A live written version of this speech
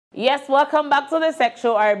Yes, welcome back to the Sex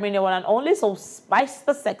Show. I'm your one and only, so Spice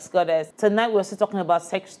the Sex Goddess. Tonight we're still talking about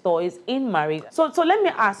sex toys in marriage. So let me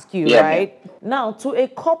ask you, right? Now, to a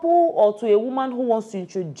couple or to a woman who wants to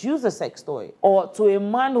introduce a sex toy, or to a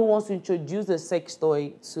man who wants to introduce a sex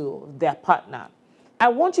toy to their partner, I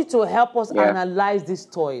want you to help us analyze these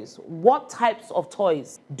toys. What types of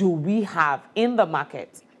toys do we have in the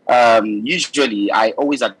market? Usually, I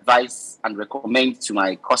always advise and recommend to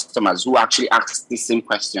my customers who actually ask the same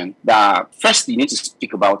question that first you need to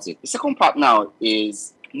speak about it. The second part now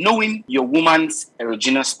is knowing your woman's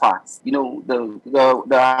erogenous parts. You know,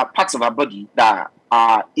 the parts of her body that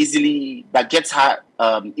gets her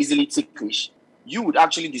easily ticklish. You would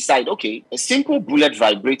actually decide, okay, a simple bullet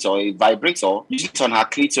vibrator, use it on her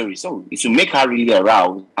clitoris. So it will make her really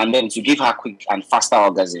aroused and then to give her quick and faster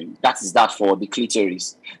orgasm. That is that for the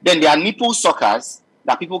clitoris. Then there are nipple suckers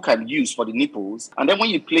that people can use for the nipples. And then when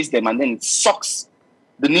you place them and then it sucks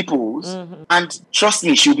the nipples, and trust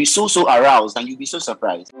me, she'll be so aroused and you'll be so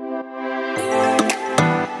surprised.